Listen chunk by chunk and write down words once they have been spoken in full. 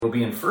We'll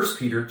be in 1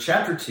 Peter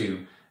chapter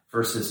 2,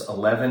 verses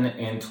 11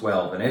 and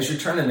 12. And as you're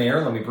turning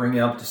there, let me bring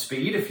you up to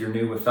speed if you're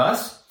new with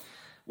us.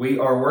 We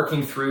are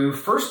working through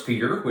 1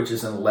 Peter, which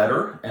is a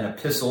letter, an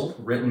epistle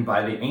written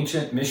by the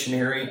ancient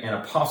missionary and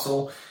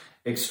apostle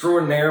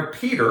extraordinaire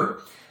Peter,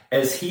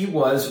 as he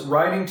was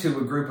writing to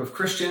a group of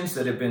Christians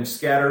that had been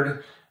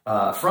scattered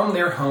from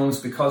their homes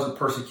because of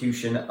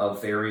persecution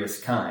of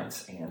various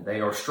kinds. And they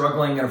are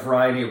struggling in a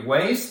variety of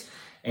ways.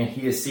 And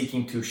he is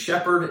seeking to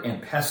shepherd and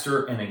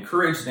pastor and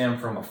encourage them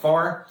from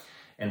afar.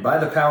 And by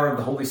the power of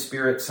the Holy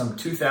Spirit, some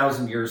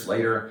 2,000 years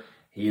later,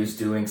 he is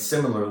doing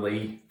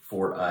similarly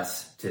for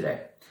us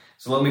today.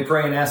 So let me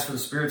pray and ask for the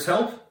Spirit's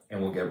help,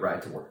 and we'll get right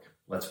to work.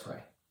 Let's pray.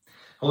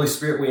 Holy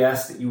Spirit, we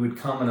ask that you would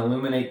come and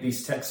illuminate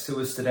these texts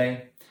to us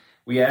today.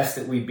 We ask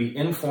that we be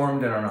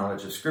informed in our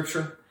knowledge of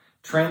Scripture,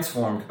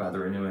 transformed by the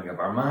renewing of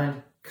our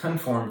mind,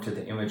 conformed to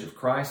the image of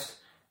Christ,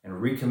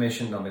 and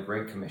recommissioned on the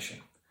Great Commission.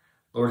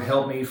 Lord,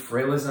 help me,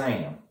 frail as I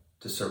am,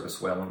 to serve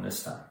us well in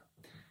this time.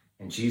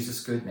 In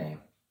Jesus' good name,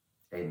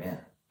 amen.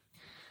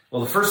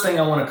 Well, the first thing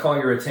I want to call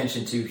your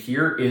attention to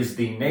here is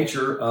the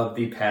nature of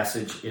the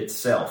passage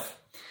itself.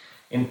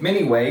 In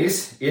many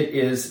ways, it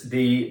is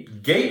the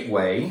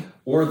gateway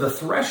or the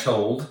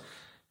threshold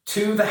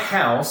to the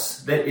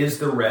house that is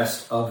the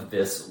rest of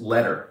this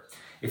letter.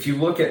 If you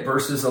look at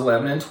verses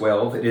 11 and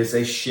 12, it is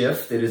a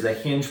shift, it is a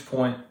hinge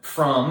point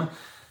from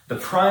the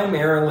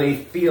primarily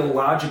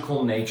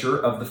theological nature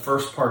of the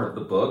first part of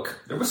the book.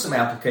 There was some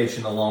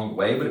application along the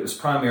way, but it was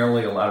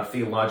primarily a lot of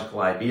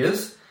theological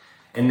ideas.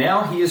 And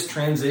now he is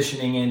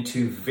transitioning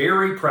into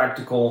very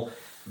practical,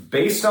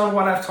 based on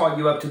what I've taught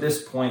you up to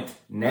this point,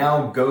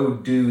 now go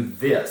do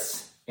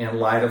this in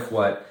light of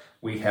what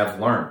we have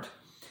learned.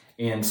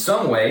 In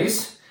some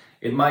ways,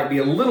 it might be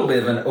a little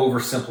bit of an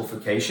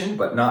oversimplification,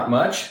 but not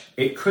much.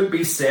 It could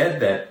be said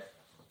that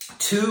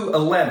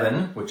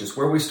 2:11, which is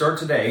where we start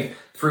today,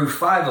 through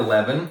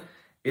 5:11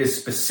 is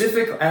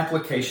specific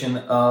application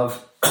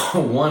of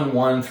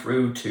 1:1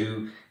 through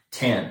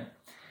 2:10.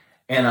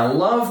 And I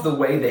love the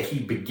way that he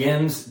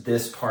begins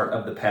this part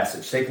of the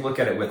passage. Take a look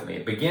at it with me.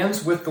 It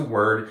begins with the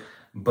word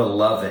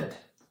beloved.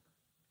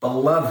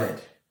 Beloved.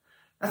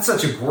 That's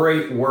such a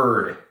great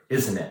word,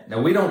 isn't it?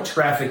 Now, we don't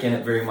traffic in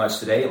it very much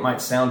today. It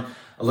might sound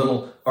a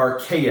little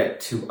archaic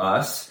to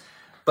us.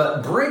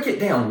 But break it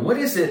down. What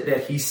is it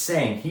that he's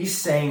saying? He's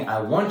saying, I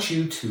want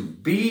you to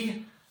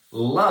be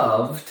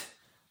loved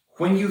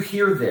when you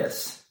hear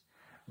this.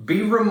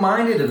 Be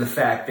reminded of the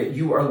fact that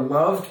you are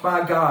loved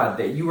by God,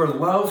 that you are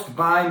loved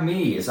by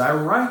me as I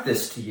write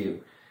this to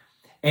you.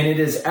 And it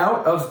is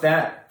out of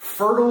that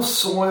fertile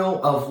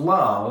soil of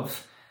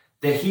love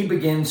that he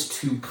begins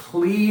to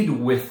plead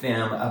with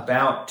them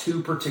about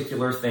two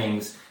particular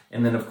things.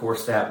 And then, of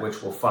course, that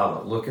which will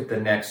follow. Look at the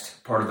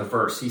next part of the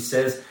verse. He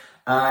says,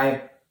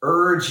 I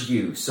urge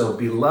you. So,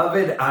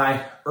 beloved,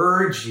 I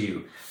urge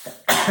you.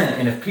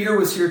 And if Peter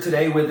was here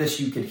today with us,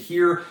 you could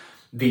hear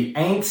the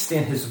angst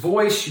in his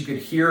voice. You could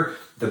hear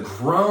the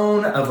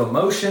groan of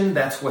emotion.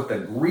 That's what the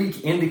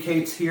Greek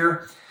indicates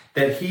here,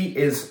 that he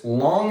is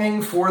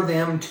longing for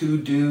them to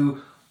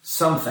do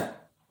something.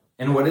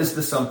 And what is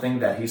the something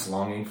that he's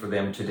longing for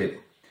them to do?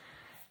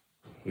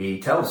 He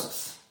tells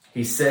us.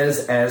 He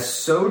says, as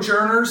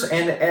sojourners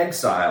and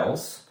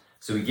exiles,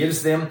 so he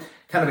gives them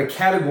kind of a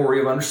category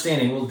of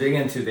understanding we'll dig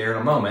into there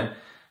in a moment.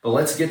 But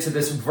let's get to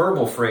this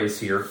verbal phrase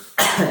here.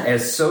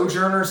 As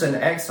sojourners and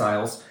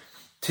exiles,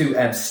 to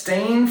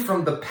abstain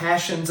from the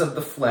passions of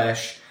the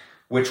flesh,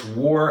 which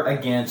war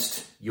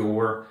against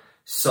your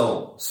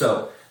soul.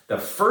 So the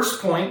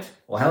first point,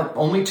 we'll have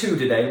only two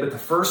today, but the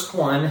first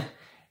one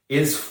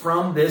is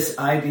from this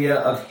idea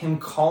of him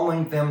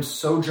calling them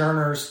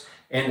sojourners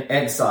and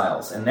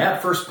exiles. And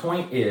that first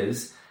point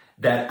is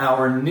that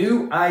our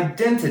new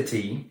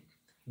identity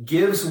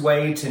gives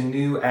way to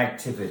new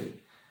activity.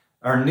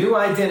 Our new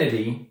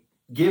identity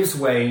gives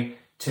way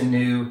to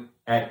new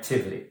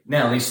activity.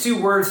 Now, these two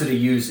words that he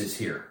uses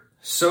here,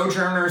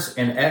 sojourners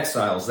and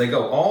exiles, they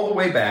go all the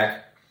way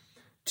back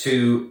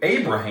to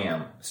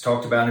Abraham. It's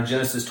talked about in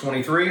Genesis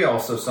 23,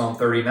 also Psalm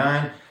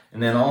 39,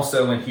 and then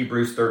also in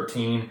Hebrews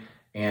 13,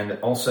 and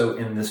also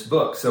in this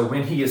book. So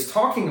when he is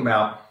talking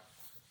about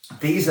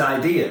these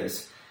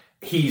ideas,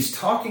 he's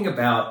talking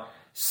about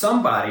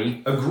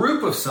somebody, a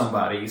group of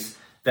somebodies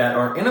that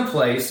are in a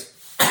place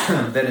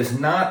that is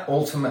not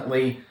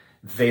ultimately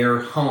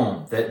their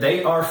home, that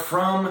they are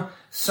from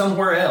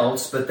somewhere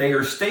else, but they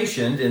are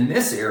stationed in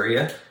this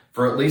area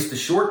for at least a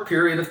short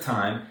period of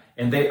time,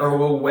 and they are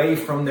away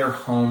from their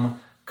home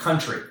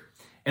country.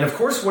 And of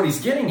course, what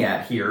he's getting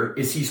at here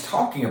is he's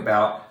talking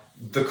about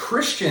the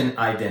Christian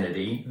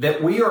identity,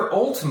 that we are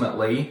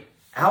ultimately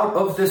out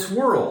of this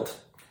world.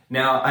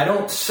 Now, I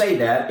don't say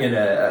that in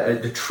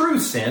the true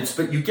sense,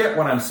 but you get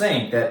what I'm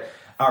saying, that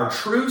our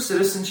true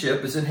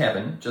citizenship is in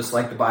heaven, just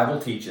like the Bible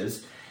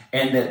teaches,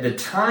 and that the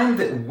time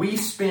that we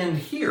spend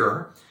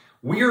here,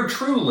 we are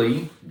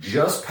truly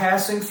just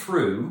passing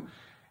through,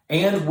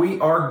 and we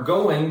are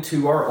going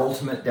to our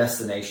ultimate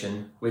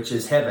destination, which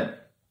is heaven.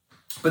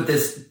 But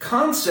this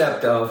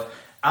concept of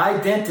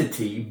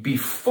identity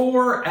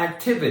before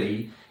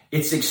activity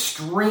It's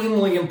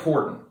extremely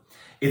important.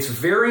 It's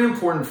very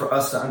important for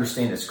us to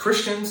understand as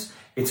Christians.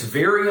 It's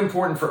very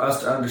important for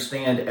us to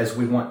understand as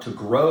we want to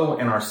grow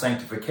in our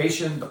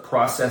sanctification, the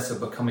process of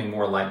becoming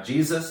more like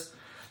Jesus,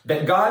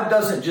 that God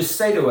doesn't just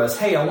say to us,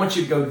 hey, I want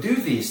you to go do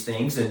these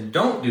things and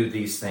don't do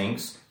these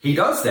things. He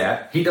does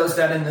that. He does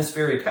that in this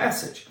very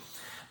passage.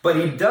 But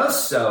he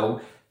does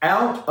so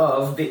out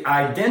of the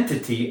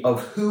identity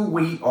of who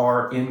we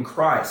are in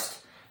Christ.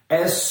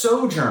 As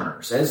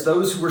sojourners, as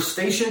those who were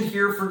stationed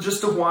here for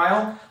just a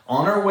while,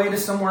 on our way to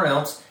somewhere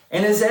else,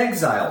 and as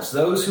exiles,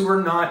 those who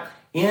are not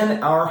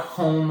in our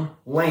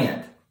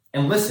homeland.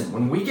 And listen,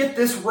 when we get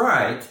this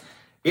right,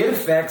 it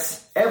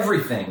affects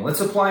everything. Let's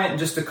apply it in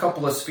just a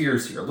couple of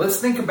spheres here. Let's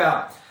think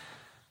about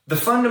the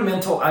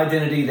fundamental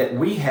identity that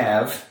we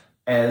have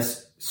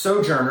as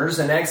sojourners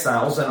and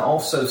exiles and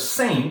also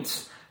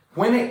saints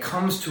when it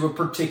comes to a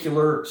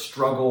particular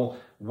struggle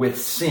with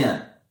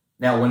sin.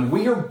 Now, when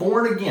we are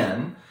born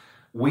again,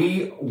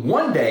 we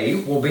one day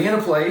will be in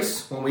a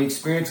place when we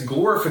experience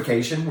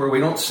glorification where we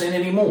don't sin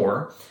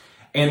anymore,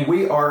 and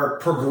we are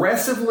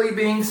progressively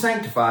being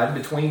sanctified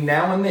between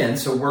now and then.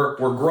 So we're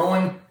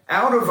growing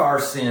out of our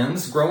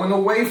sins, growing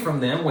away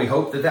from them. We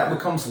hope that that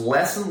becomes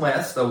less and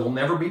less, though we'll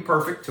never be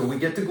perfect till we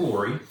get to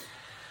glory.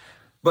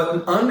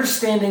 But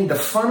understanding the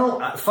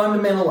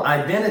fundamental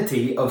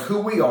identity of who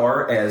we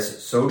are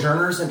as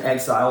sojourners and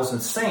exiles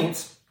and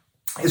saints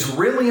is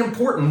really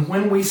important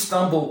when we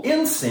stumble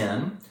in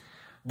sin,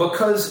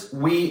 because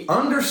we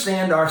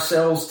understand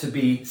ourselves to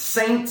be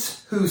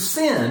saints who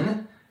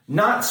sin,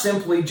 not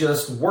simply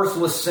just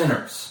worthless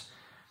sinners.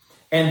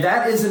 And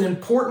that is an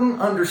important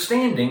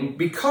understanding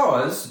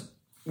because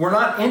we're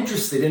not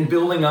interested in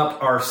building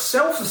up our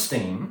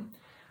self-esteem.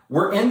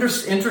 We're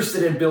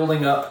interested in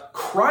building up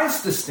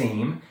Christ's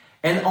esteem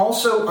and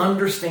also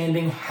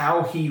understanding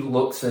how he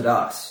looks at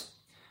us.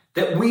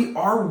 That we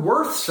are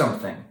worth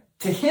something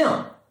to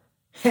him.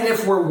 And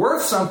if we're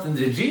worth something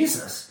to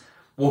Jesus,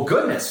 well,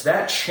 goodness,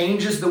 that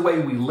changes the way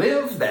we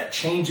live. That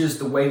changes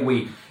the way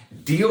we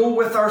deal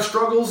with our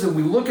struggles. And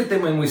we look at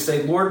them and we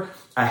say, Lord,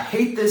 I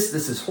hate this.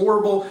 This is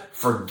horrible.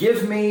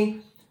 Forgive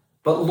me.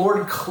 But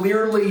Lord,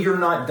 clearly you're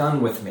not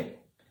done with me.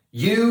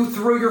 You,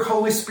 through your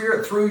Holy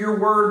Spirit, through your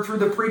word, through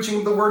the preaching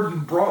of the word, you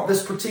brought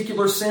this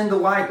particular sin to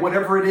light,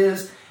 whatever it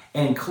is.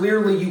 And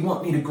clearly you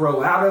want me to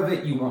grow out of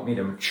it. You want me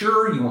to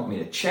mature. You want me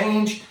to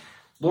change.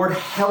 Lord,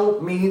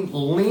 help me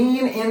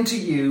lean into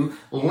you,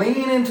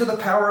 lean into the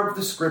power of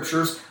the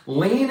scriptures,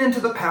 lean into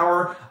the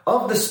power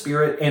of the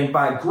Spirit, and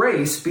by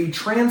grace be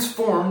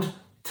transformed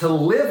to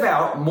live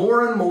out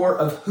more and more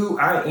of who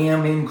I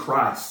am in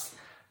Christ.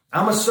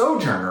 I'm a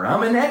sojourner.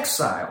 I'm an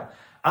exile.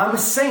 I'm a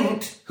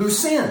saint who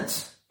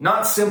sins,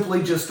 not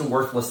simply just a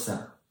worthless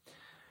sinner.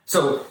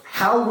 So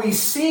how we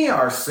see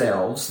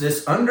ourselves,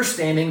 this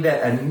understanding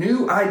that a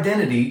new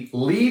identity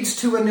leads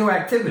to a new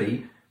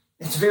activity,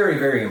 it's very,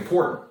 very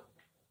important.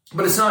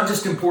 But it's not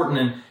just important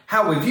in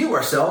how we view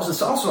ourselves,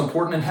 it's also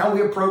important in how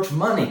we approach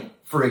money,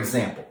 for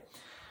example.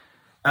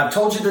 I've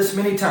told you this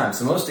many times.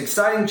 The most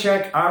exciting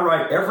check I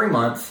write every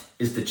month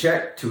is the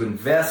check to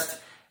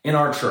invest in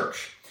our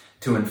church,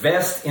 to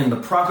invest in the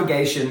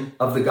propagation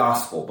of the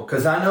gospel,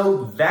 because I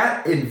know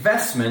that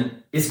investment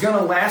is going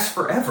to last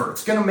forever.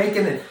 It's going to make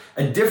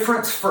a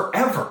difference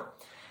forever.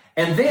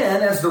 And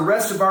then as the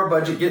rest of our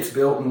budget gets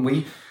built and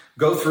we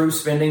go through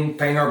spending,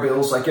 paying our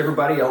bills like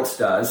everybody else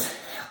does,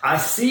 I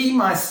see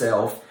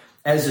myself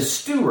as a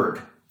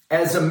steward,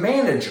 as a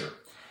manager,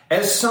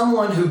 as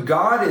someone who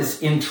God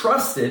has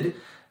entrusted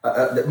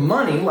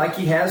money like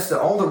he has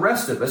to all the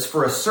rest of us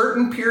for a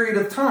certain period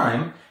of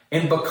time.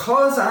 And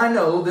because I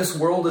know this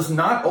world is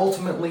not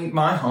ultimately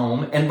my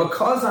home, and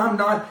because I'm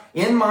not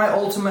in my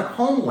ultimate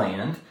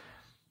homeland,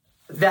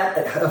 that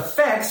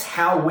affects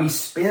how we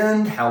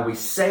spend, how we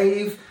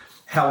save,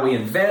 how we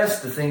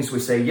invest, the things we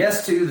say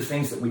yes to, the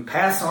things that we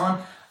pass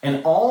on,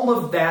 and all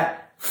of that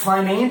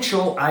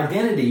financial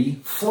identity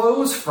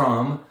flows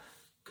from,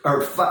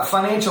 or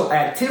financial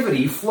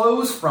activity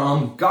flows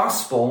from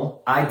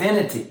gospel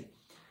identity.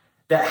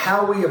 That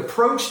how we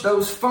approach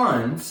those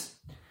funds,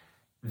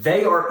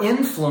 they are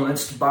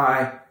influenced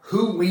by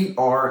who we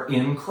are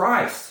in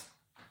Christ.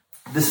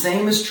 The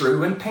same is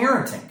true in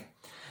parenting.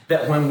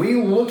 That when we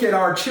look at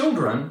our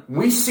children,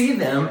 we see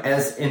them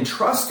as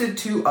entrusted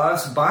to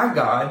us by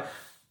God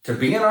to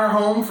be in our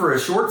home for a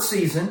short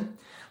season.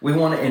 We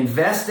want to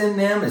invest in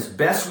them as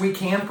best we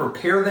can,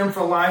 prepare them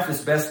for life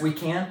as best we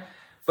can.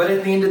 But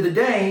at the end of the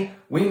day,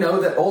 we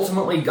know that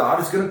ultimately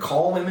God is going to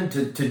call them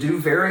to do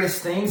various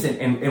things,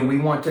 and we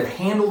want to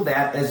handle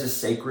that as a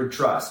sacred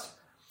trust.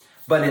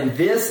 But in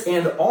this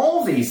and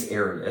all these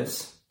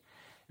areas,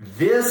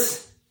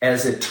 this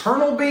as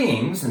eternal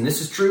beings, and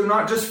this is true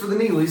not just for the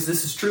Neelys,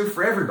 this is true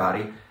for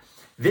everybody,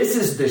 this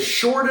is the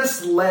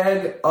shortest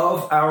leg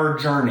of our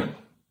journey.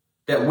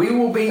 That we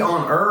will be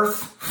on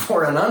earth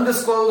for an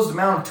undisclosed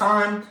amount of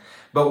time,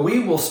 but we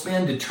will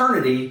spend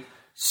eternity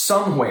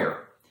somewhere.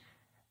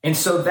 And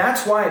so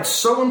that's why it's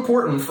so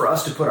important for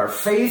us to put our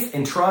faith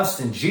and trust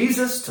in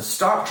Jesus, to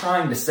stop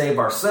trying to save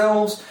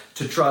ourselves,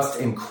 to trust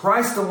in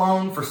Christ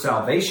alone for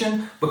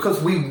salvation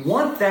because we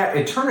want that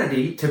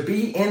eternity to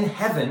be in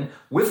heaven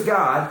with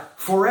God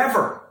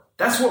forever.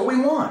 That's what we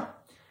want.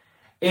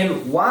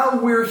 And while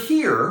we're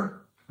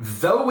here,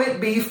 though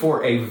it be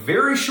for a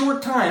very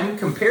short time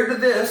compared to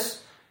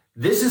this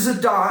is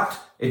a dot,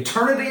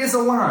 eternity is a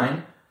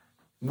line,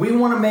 we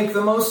want to make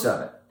the most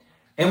of it.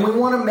 And we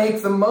want to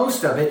make the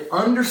most of it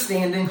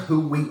understanding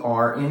who we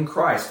are in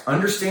Christ,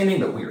 understanding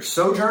that we are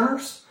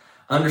sojourners,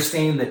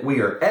 understanding that we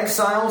are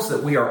exiles,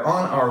 that we are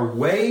on our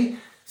way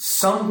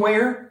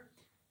somewhere,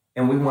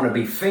 and we want to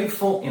be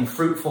faithful and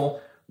fruitful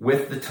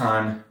with the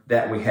time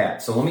that we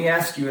had. So let me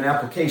ask you an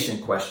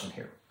application question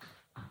here.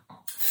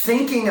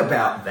 Thinking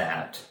about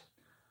that,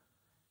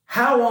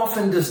 how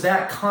often does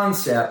that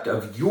concept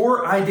of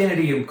your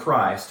identity in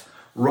Christ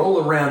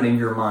roll around in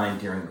your mind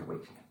during the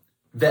week?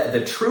 That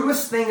the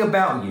truest thing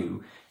about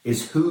you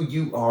is who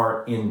you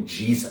are in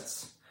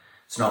Jesus.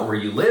 It's not where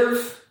you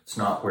live. It's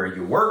not where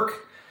you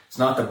work. It's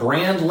not the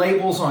brand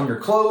labels on your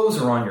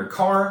clothes or on your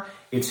car.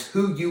 It's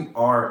who you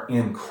are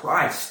in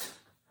Christ.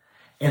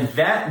 And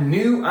that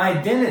new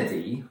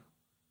identity,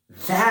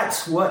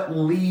 that's what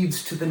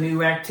leads to the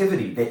new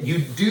activity. That you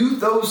do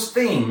those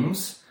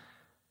things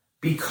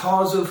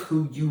because of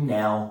who you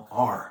now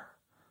are.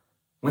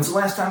 When's the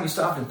last time you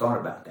stopped and thought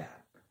about that?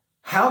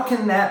 How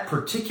can that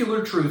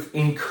particular truth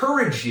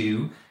encourage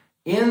you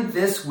in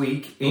this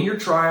week, in your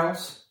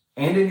trials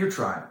and in your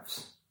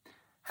triumphs?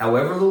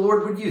 However the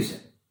Lord would use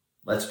it,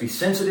 let's be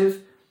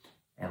sensitive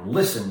and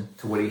listen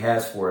to what he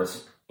has for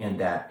us in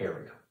that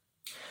area.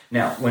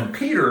 Now, when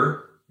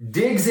Peter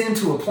digs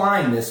into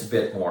applying this a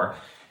bit more,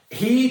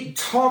 he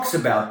talks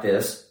about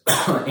this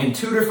in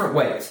two different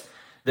ways.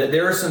 That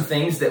there are some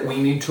things that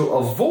we need to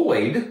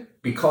avoid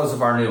because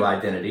of our new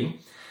identity,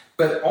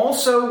 but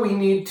also we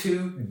need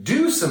to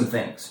do some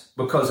things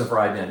because of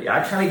our identity.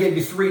 I kind of gave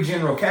you three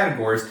general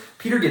categories.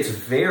 Peter gets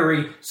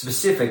very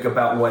specific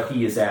about what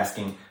he is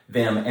asking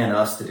them and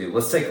us to do.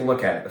 Let's take a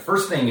look at it. The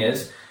first thing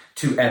is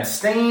to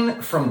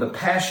abstain from the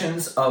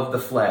passions of the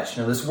flesh.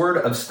 Now, this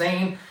word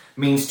abstain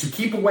means to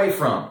keep away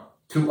from,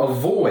 to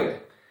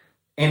avoid.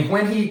 And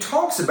when he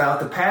talks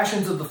about the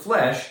passions of the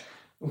flesh,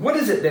 what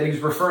is it that he's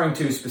referring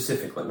to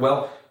specifically?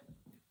 Well,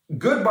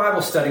 good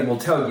Bible study will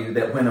tell you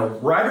that when a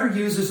writer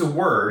uses a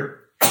word,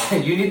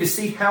 you need to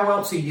see how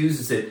else he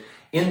uses it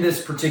in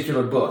this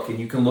particular book. And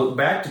you can look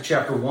back to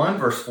chapter 1,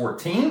 verse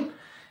 14,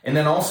 and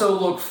then also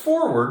look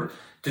forward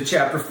to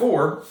chapter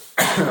 4,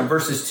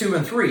 verses 2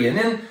 and 3. And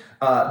then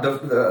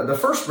the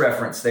first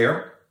reference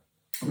there,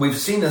 we've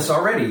seen this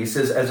already. He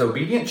says, as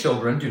obedient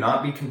children, do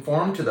not be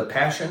conformed to the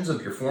passions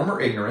of your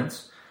former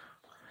ignorance,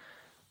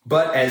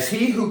 but as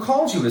he who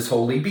calls you is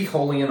holy, be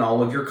holy in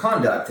all of your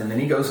conduct. And then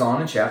he goes on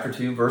in chapter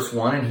 2, verse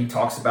 1, and he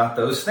talks about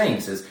those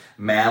things as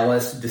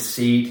malice,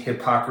 deceit,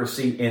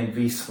 hypocrisy,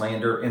 envy,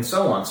 slander, and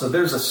so on. So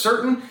there's a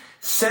certain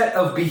set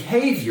of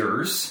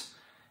behaviors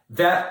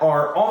that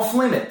are off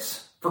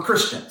limits for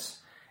Christians.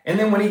 And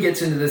then when he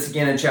gets into this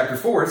again in chapter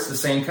 4, it's the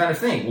same kind of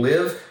thing.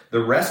 Live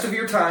the rest of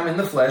your time in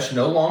the flesh,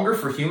 no longer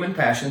for human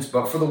passions,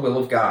 but for the will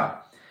of God.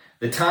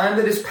 The time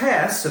that is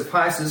past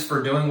suffices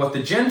for doing what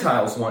the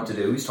Gentiles want to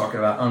do. He's talking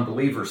about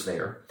unbelievers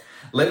there.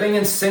 Living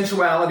in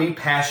sensuality,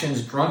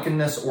 passions,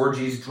 drunkenness,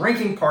 orgies,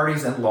 drinking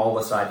parties, and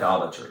lawless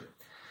idolatry.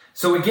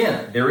 So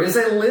again, there is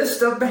a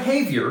list of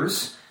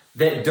behaviors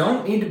that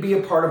don't need to be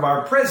a part of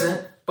our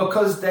present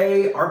because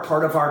they are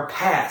part of our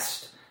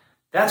past.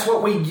 That's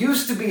what we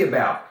used to be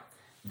about.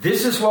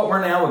 This is what we're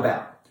now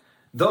about.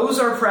 Those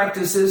are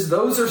practices,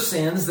 those are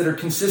sins that are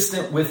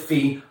consistent with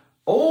the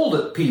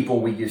old people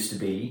we used to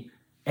be.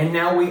 And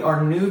now we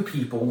are new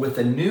people with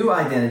a new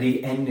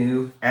identity and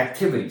new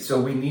activity.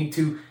 So we need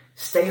to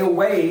stay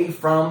away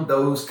from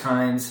those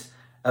kinds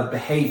of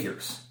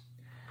behaviors.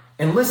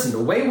 And listen,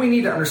 the way we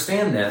need to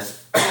understand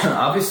this,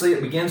 obviously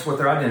it begins with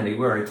our identity.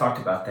 We already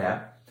talked about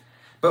that.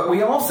 But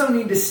we also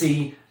need to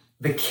see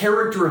the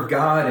character of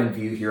God in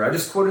view here. I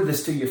just quoted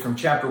this to you from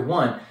chapter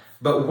 1.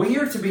 But we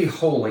are to be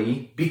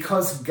holy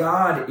because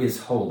God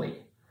is holy.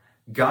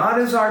 God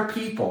is our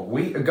people.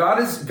 God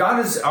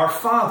is our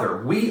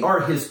Father. We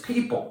are his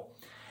people.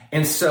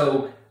 And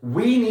so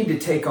we need to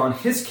take on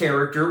his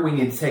character. We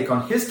need to take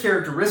on his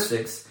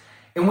characteristics.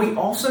 And we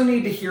also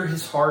need to hear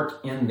his heart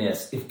in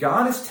this. If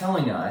God is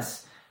telling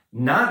us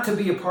not to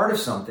be a part of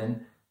something,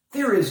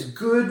 there is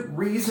good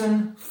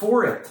reason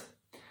for it.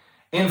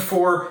 And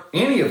for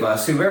any of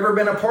us who've ever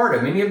been a part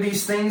of any of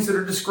these things that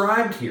are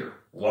described here,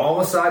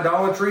 lawless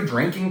idolatry,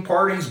 drinking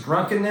parties,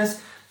 drunkenness,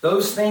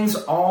 those things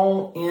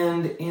all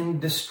end in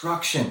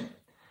destruction.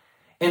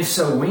 And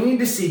so we need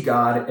to see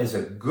God as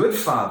a good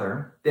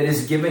Father that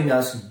is giving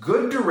us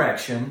good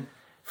direction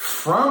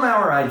from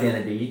our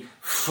identity,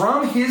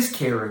 from his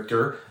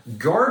character,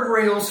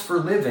 guardrails for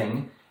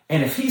living.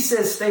 And if he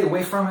says stay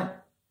away from it,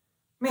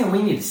 man,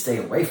 we need to stay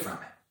away from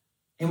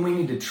it. And we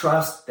need to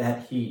trust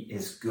that he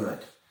is good.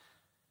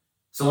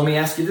 So let me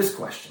ask you this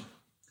question.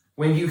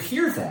 When you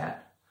hear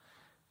that,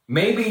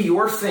 maybe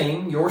your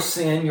thing, your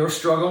sin, your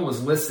struggle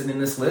was listed in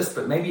this list,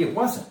 but maybe it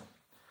wasn't.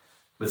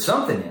 But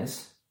something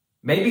is.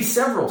 Maybe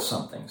several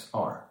somethings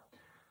are.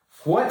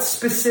 What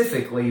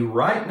specifically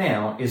right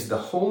now is the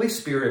Holy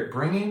Spirit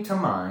bringing to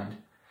mind,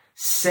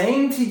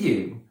 saying to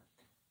you,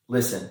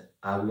 listen,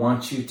 I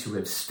want you to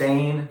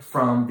abstain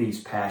from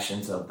these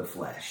passions of the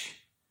flesh.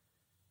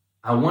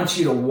 I want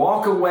you to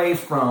walk away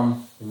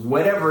from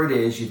whatever it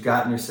is you've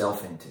gotten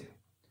yourself into.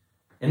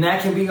 And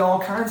that can be all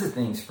kinds of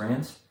things,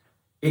 friends.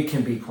 It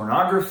can be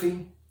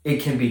pornography.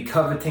 It can be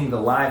coveting the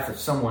life of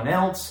someone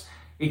else.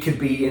 It could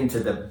be into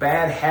the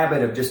bad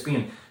habit of just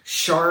being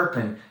sharp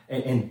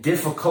and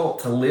difficult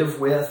to live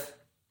with.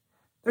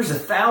 There's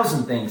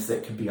 1,000 things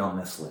that could be on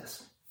this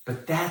list.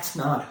 But that's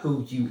not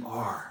who you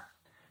are.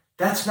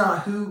 That's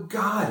not who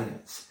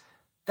God is.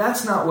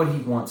 That's not what he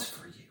wants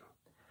for you.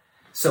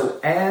 So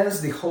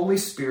as the Holy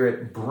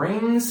Spirit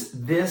brings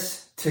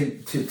this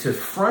to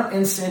front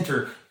and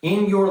center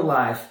in your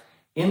life,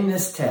 in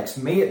this text,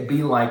 may it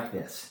be like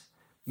this.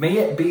 May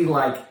it be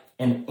like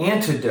an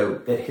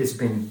antidote that has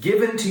been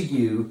given to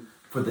you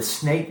for the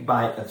snake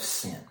bite of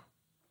sin.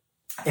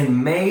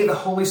 And may the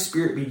Holy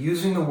Spirit be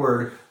using the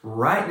word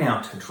right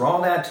now to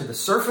draw that to the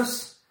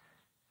surface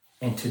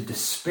and to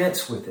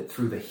dispense with it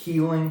through the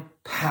healing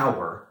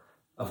power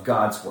of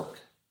God's word.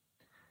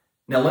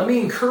 Now, let me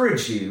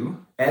encourage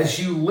you, as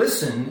you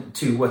listen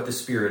to what the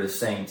Spirit is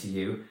saying to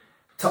you,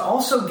 to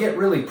also get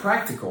really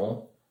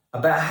practical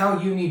about how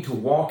you need to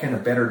walk in a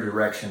better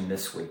direction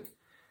this week.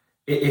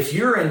 If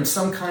you're in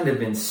some kind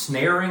of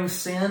ensnaring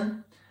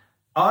sin,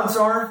 odds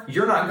are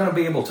you're not going to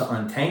be able to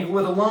untangle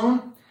it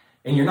alone,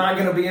 and you're not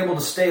going to be able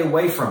to stay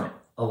away from it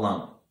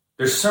alone.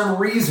 There's some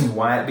reason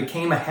why it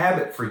became a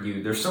habit for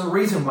you. There's some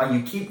reason why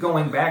you keep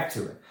going back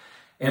to it.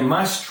 And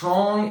my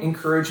strong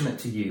encouragement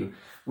to you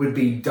would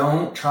be,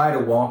 don't try to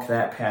walk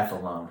that path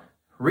alone.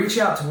 Reach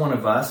out to one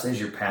of us as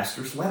your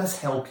pastors. Let us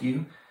help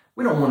you.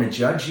 We don't want to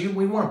judge you.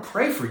 We want to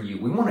pray for you.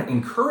 We want to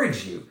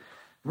encourage you.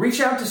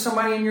 Reach out to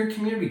somebody in your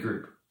community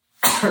group.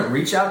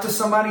 Reach out to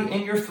somebody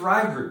in your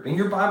Thrive group, in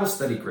your Bible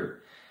study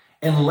group.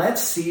 And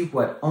let's see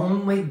what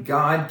only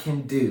God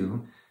can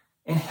do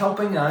in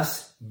helping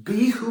us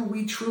be who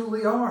we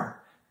truly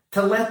are.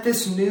 To let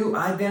this new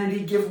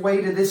identity give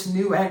way to this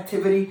new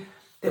activity,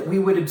 that we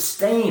would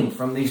abstain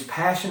from these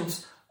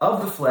passions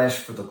of the flesh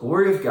for the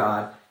glory of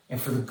God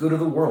and for the good of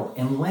the world.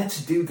 And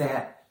let's do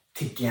that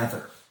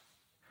together.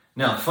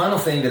 Now, the final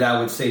thing that I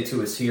would say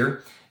to us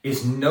here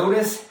is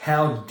notice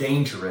how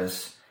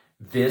dangerous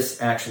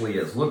this actually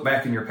is. Look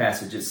back in your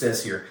passage. It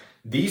says here,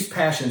 these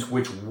passions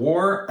which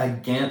war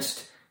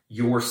against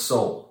your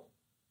soul.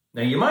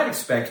 Now, you might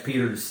expect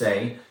Peter to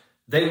say,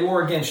 they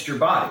war against your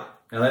body.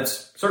 Now,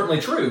 that's certainly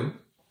true.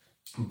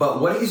 But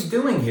what he's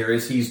doing here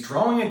is he's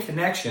drawing a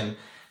connection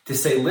to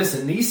say,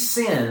 listen, these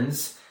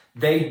sins,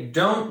 they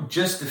don't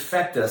just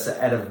affect us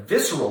at a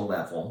visceral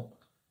level.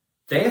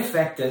 They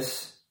affect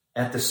us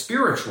at the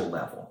spiritual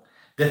level,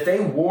 that they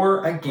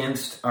war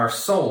against our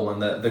soul.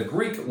 And the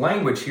Greek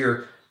language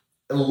here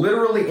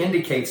literally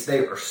indicates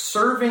they are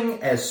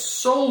serving as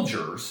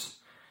soldiers.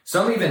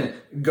 Some even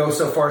go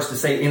so far as to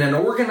say in an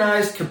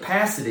organized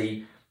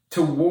capacity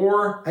to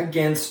war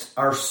against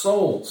our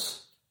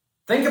souls.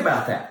 Think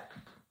about that.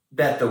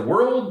 That the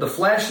world, the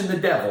flesh, and the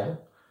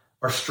devil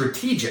are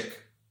strategic.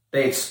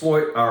 They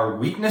exploit our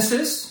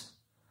weaknesses.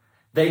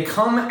 They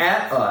come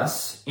at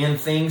us in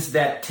things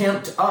that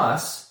tempt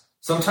us,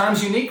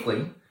 sometimes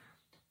uniquely.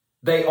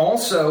 They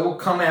also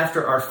come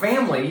after our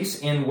families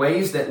in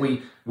ways that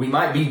we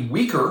might be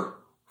weaker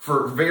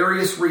for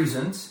various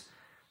reasons.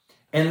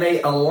 And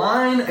they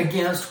align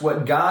against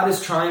what God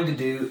is trying to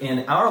do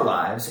in our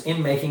lives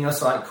in making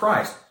us like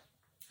Christ.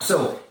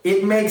 So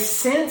it makes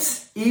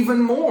sense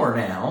even more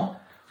now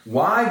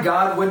why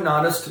God would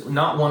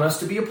not want us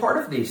to be a part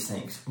of these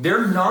things.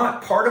 They're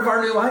not part of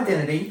our new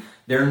identity.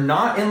 They're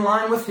not in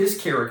line with his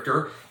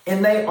character,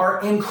 and they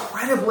are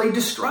incredibly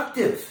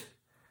destructive.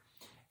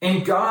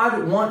 And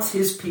God wants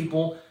his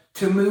people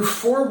to move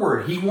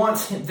forward. He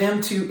wants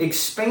them to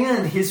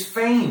expand his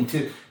fame,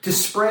 to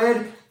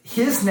spread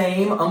his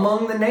name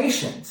among the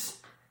nations.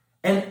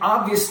 And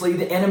obviously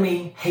the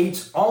enemy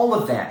hates all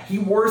of that. He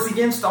wars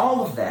against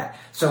all of that.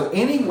 So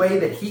any way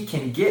that he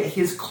can get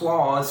his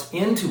claws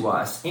into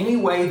us, any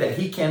way that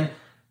he can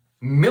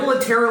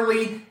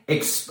militarily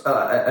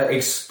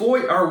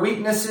exploit our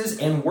weaknesses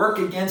and work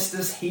against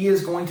us, he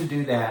is going to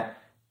do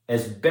that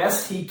as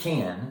best he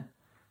can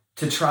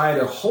to try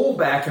to hold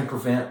back and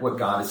prevent what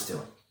God is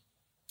doing.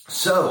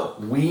 So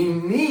we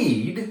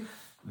need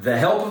the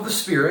help of the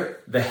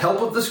Spirit, the help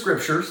of the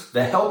Scriptures,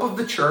 the help of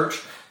the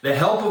church, the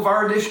help of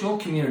our additional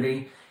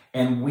community,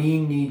 and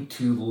we need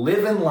to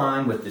live in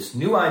line with this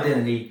new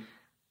identity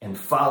and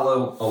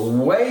follow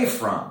away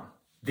from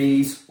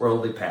these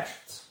worldly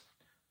passions.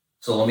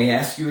 So let me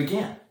ask you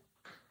again,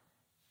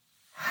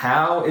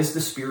 how is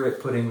the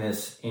Spirit putting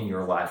this in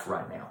your life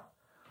right now?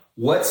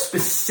 What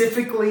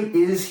specifically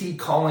is he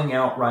calling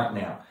out right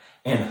now?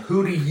 And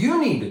who do you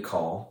need to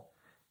call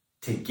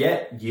to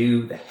get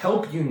you the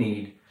help you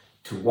need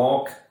to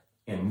walk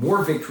in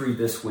more victory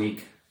this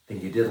week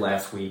than you did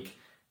last week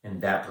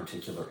in that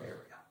particular area?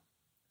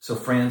 So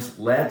friends,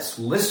 let's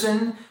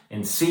listen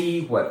and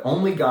see what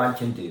only God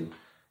can do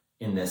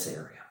in this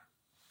area.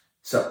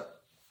 So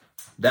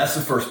that's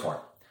the first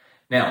part.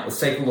 Now, let's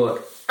take a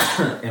look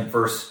in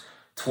verse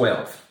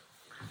 12.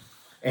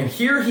 And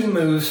here he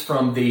moves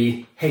from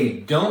the, hey,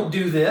 don't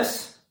do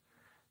this,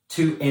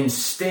 to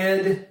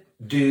instead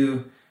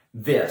do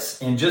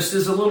this. And just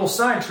as a little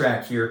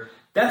sidetrack here,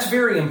 that's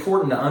very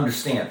important to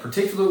understand,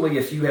 particularly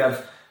if you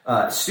have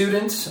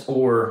students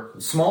or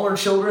smaller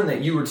children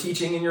that you were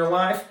teaching in your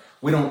life.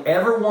 We don't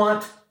ever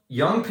want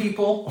young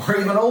people or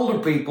even older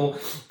people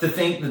to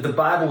think that the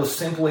Bible is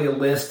simply a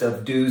list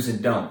of do's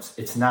and don'ts.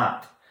 It's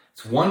not.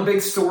 It's one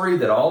big story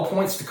that all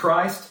points to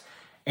Christ,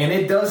 and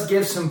it does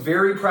give some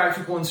very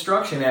practical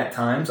instruction at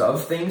times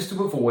of things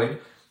to avoid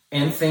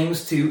and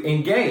things to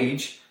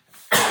engage.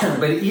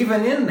 But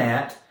even in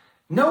that,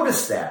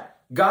 notice that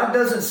God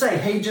doesn't say,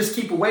 hey, just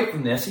keep away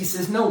from this. He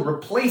says, no,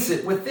 replace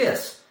it with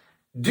this.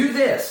 Do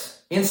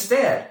this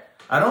instead.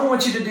 I don't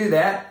want you to do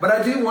that, but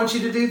I do want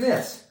you to do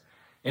this.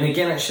 And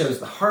again, it shows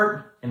the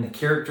heart and the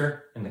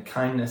character and the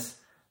kindness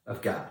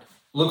of God.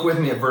 Look with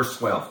me at verse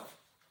 12.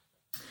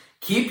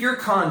 Keep your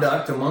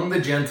conduct among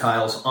the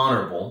Gentiles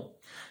honorable,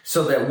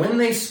 so that when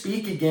they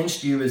speak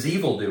against you as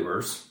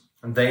evildoers,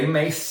 they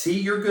may see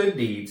your good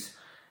deeds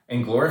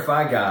and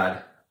glorify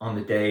God on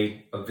the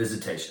day of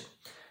visitation.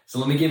 So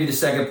let me give you the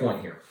second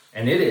point here.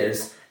 And it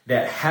is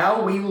that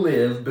how we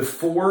live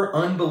before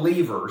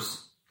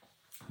unbelievers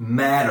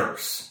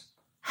matters.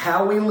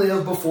 How we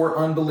live before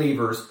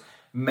unbelievers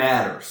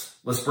matters.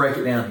 Let's break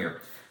it down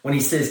here. When he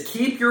says,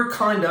 keep your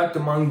conduct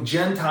among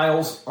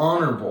Gentiles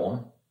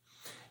honorable,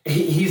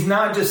 he's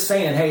not just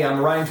saying, hey, I'm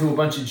writing to a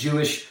bunch of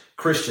Jewish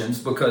Christians,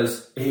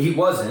 because he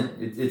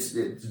wasn't. It's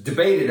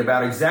debated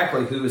about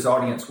exactly who his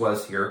audience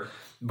was here,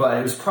 but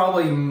it was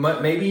probably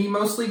maybe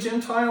mostly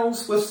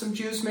Gentiles with some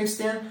Jews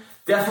mixed in.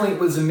 Definitely it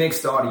was a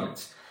mixed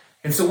audience.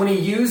 And so when he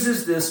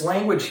uses this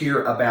language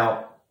here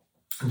about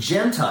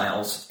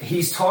Gentiles,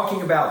 he's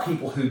talking about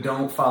people who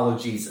don't follow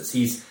Jesus.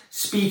 He's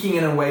speaking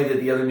in a way that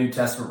the other New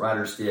Testament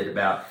writers did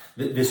about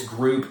this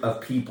group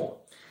of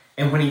people.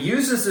 And when he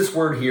uses this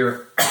word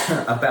here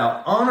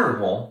about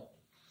honorable,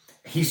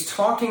 he's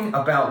talking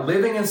about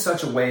living in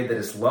such a way that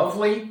is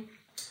lovely,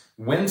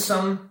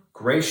 winsome,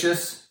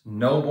 gracious,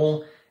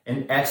 noble,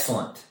 and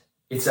excellent.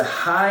 It's the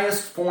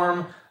highest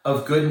form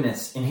of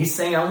goodness. And he's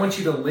saying, I want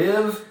you to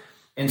live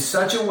in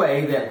such a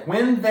way that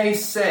when they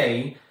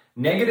say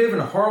negative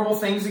and horrible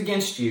things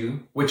against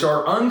you, which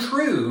are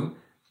untrue,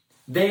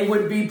 they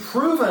would be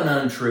proven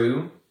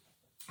untrue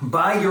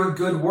by your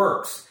good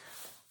works.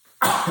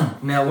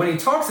 Now, when he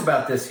talks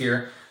about this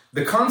here,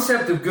 the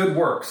concept of good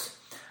works,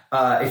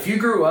 if you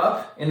grew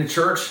up in a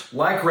church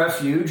like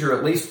Refuge, or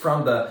at least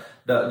from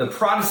the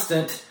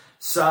Protestant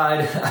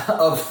side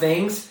of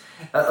things,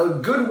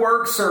 good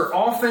works are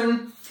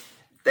often,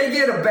 they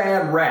get a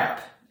bad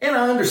rap. And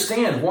I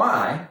understand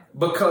why,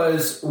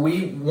 because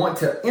we want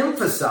to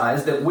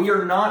emphasize that we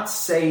are not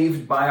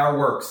saved by our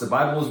works. The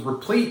Bible is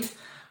replete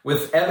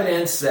with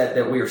evidence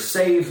that we are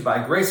saved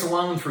by grace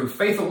alone, through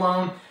faith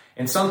alone.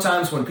 And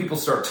sometimes when people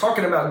start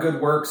talking about good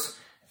works,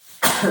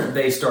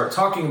 they start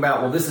talking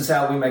about, well, this is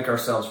how we make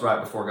ourselves right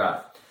before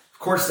God. Of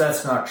course,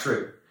 that's not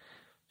true.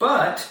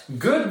 But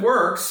good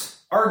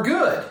works are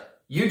good.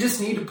 You just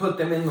need to put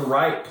them in the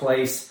right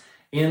place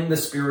in the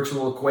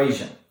spiritual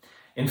equation.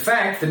 In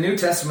fact, the New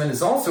Testament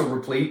is also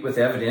replete with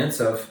evidence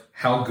of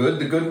how good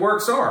the good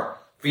works are.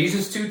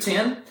 Ephesians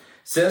 2:10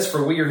 says,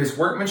 for we are his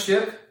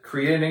workmanship,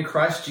 created in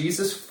Christ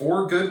Jesus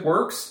for good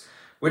works,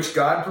 which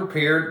God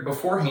prepared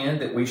beforehand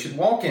that we should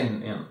walk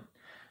in them.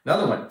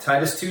 Another one,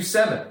 Titus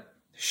 2:7.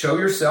 Show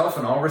yourself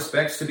in all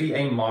respects to be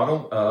a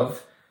model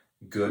of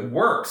good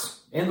works.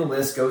 And the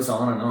list goes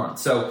on and on.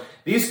 So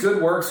these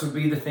good works would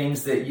be the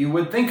things that you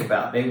would think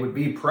about. They would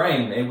be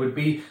praying. They would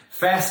be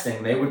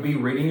fasting. They would be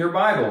reading your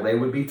Bible. They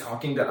would be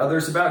talking to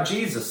others about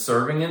Jesus,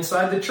 serving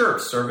inside the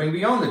church, serving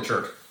beyond the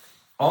church.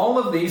 All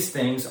of these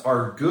things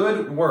are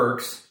good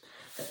works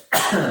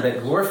that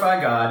glorify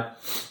God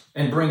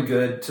and bring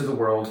good to the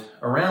world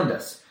around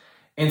us.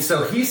 And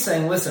so he's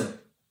saying, listen,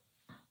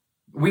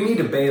 we need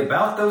to be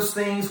about those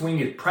things. We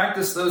need to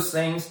practice those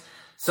things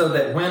so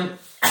that when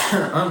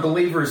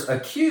unbelievers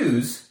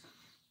accuse,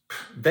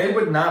 they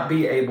would not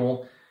be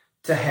able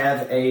to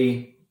have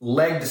a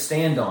leg to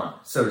stand on,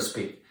 so to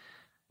speak.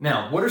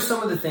 Now, what are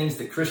some of the things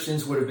that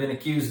Christians would have been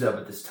accused of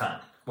at this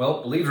time?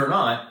 Well, believe it or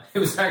not, it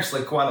was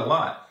actually quite a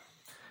lot.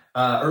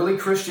 Early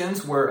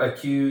Christians were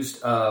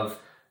accused of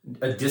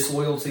a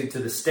disloyalty to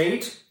the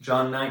state.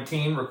 John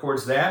 19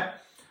 records that.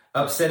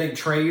 Upsetting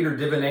trade or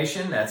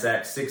divination, that's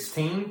Acts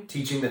 16.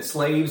 Teaching that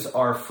slaves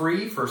are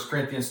free, 1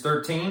 Corinthians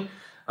 13.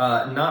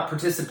 Not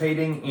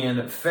participating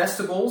in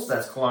festivals,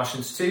 that's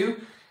Colossians 2.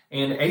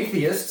 And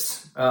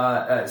atheists,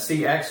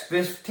 see Acts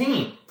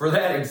 15 for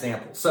that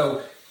example.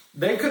 So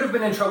they could have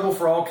been in trouble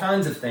for all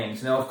kinds of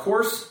things. Now, of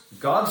course,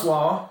 God's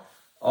law,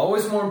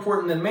 always more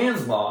important than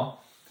man's law.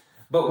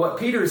 But what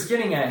Peter is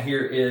getting at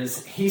here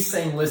is he's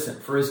saying, listen,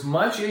 for as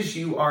much as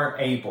you are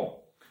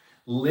able,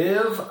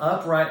 live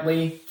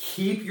uprightly,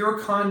 keep your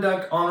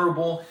conduct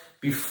honorable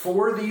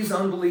before these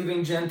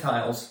unbelieving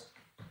Gentiles,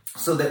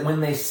 so that when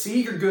they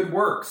see your good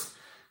works,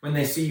 when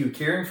they see you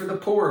caring for the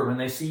poor, when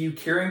they see you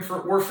caring for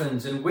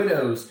orphans and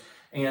widows,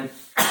 and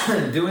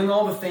doing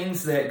all the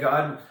things that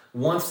God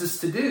wants us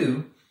to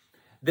do,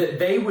 that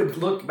they would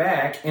look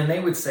back and they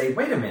would say,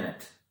 wait a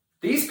minute,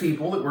 these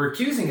people that we're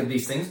accusing of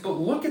these things, but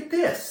look at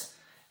this.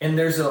 And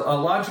there's a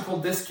logical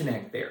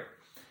disconnect there.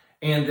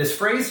 And this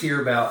phrase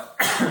here about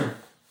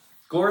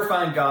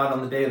glorifying God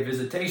on the day of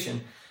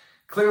visitation,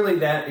 clearly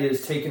that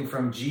is taken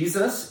from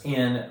Jesus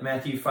in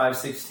Matthew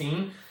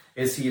 5:16,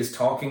 as he is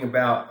talking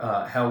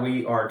about how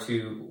we are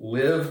to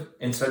live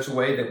in such a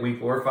way that we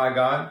glorify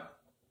God.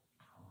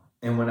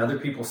 And when other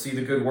people see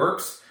the good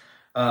works,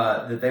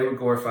 that they would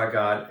glorify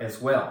God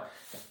as well.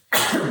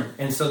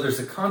 And so there's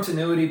a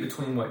continuity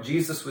between what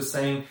Jesus was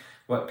saying,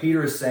 what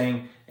Peter is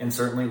saying, and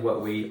certainly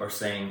what we are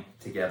saying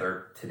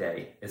together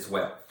today as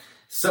well.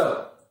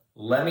 So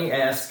let me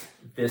ask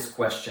this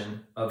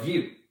question of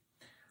you.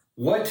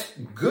 What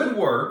good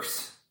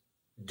works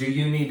do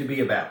you need to be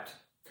about?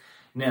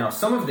 Now,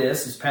 some of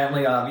this is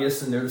patently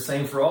obvious, and they're the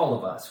same for all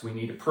of us. We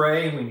need to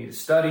pray, we need to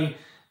study,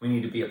 we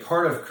need to be a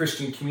part of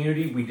Christian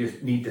community, we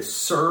need to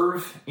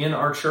serve in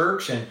our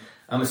church, and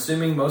I'm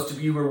assuming most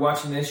of you who are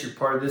watching this, you're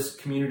part of this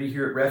community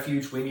here at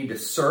Refuge. We need to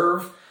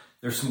serve.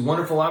 There's some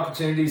wonderful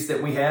opportunities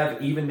that we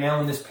have even now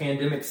in this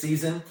pandemic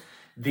season.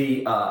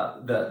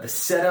 The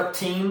setup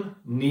team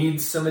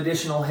needs some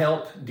additional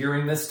help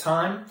during this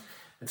time.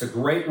 It's a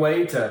great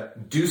way to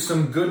do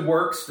some good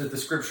works that the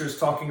scripture is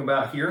talking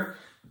about here.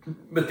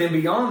 But then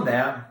beyond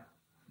that,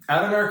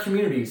 out in our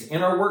communities,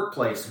 in our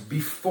workplace,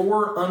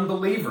 before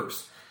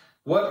unbelievers,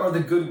 what are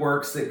the good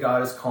works that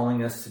God is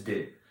calling us to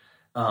do?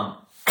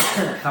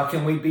 How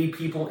can we be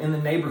people in the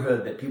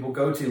neighborhood that people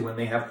go to when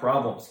they have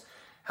problems?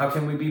 How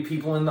can we be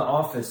people in the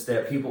office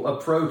that people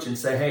approach and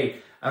say, hey,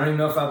 I don't even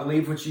know if I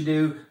believe what you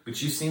do,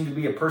 but you seem to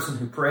be a person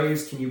who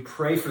prays. Can you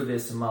pray for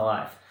this in my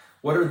life?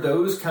 What are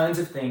those kinds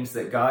of things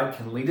that God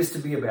can lead us to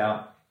be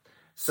about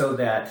so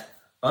that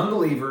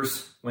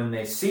unbelievers, when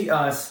they see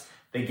us,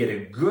 they get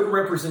a good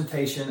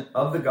representation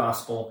of the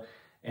gospel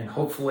and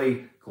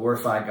hopefully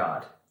glorify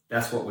God?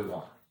 That's what we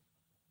want.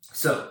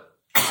 So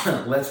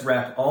let's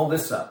wrap all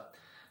this up.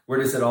 Where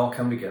does it all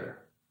come together?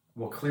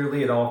 Well,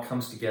 clearly it all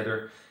comes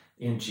together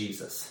in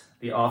Jesus,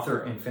 the author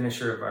and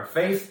finisher of our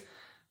faith,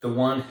 the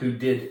one who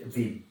did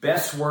the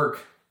best work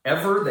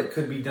ever that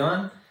could be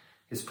done,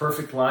 his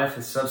perfect life,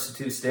 his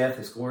substitute's death,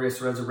 his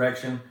glorious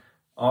resurrection,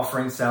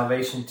 offering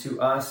salvation to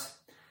us.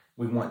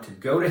 We want to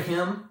go to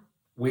him.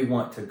 We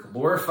want to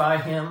glorify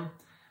him.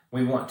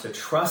 We want to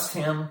trust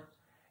him.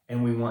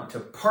 And we want to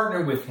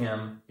partner with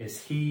him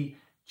as he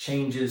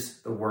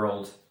changes the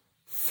world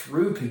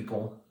through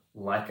people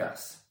like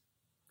us.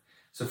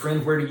 So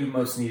friend, where do you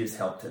most need his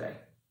help today?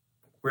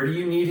 Where do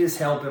you need his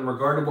help in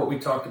regard to what we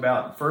talked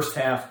about in the first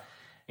half,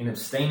 in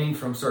abstaining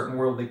from certain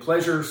worldly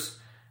pleasures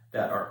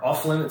that are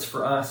off limits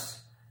for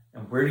us?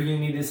 And where do you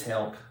need his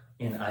help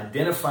in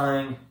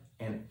identifying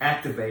and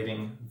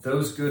activating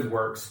those good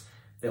works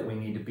that we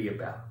need to be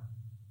about?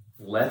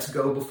 Let's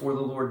go before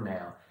the Lord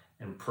now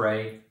and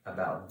pray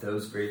about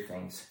those very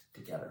things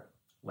together.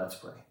 Let's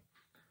pray.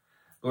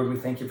 Lord, we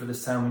thank you for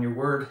this time in your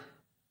word.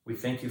 We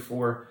thank you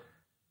for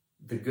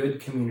the good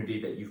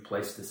community that you've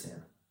placed us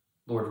in.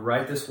 Lord,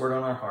 write this word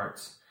on our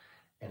hearts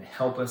and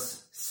help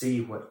us see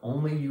what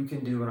only you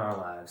can do in our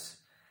lives,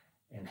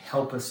 and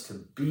help us to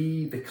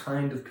be the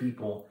kind of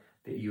people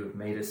that you have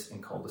made us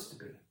and called us to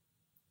be.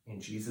 In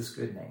Jesus'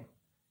 good name,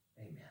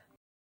 amen.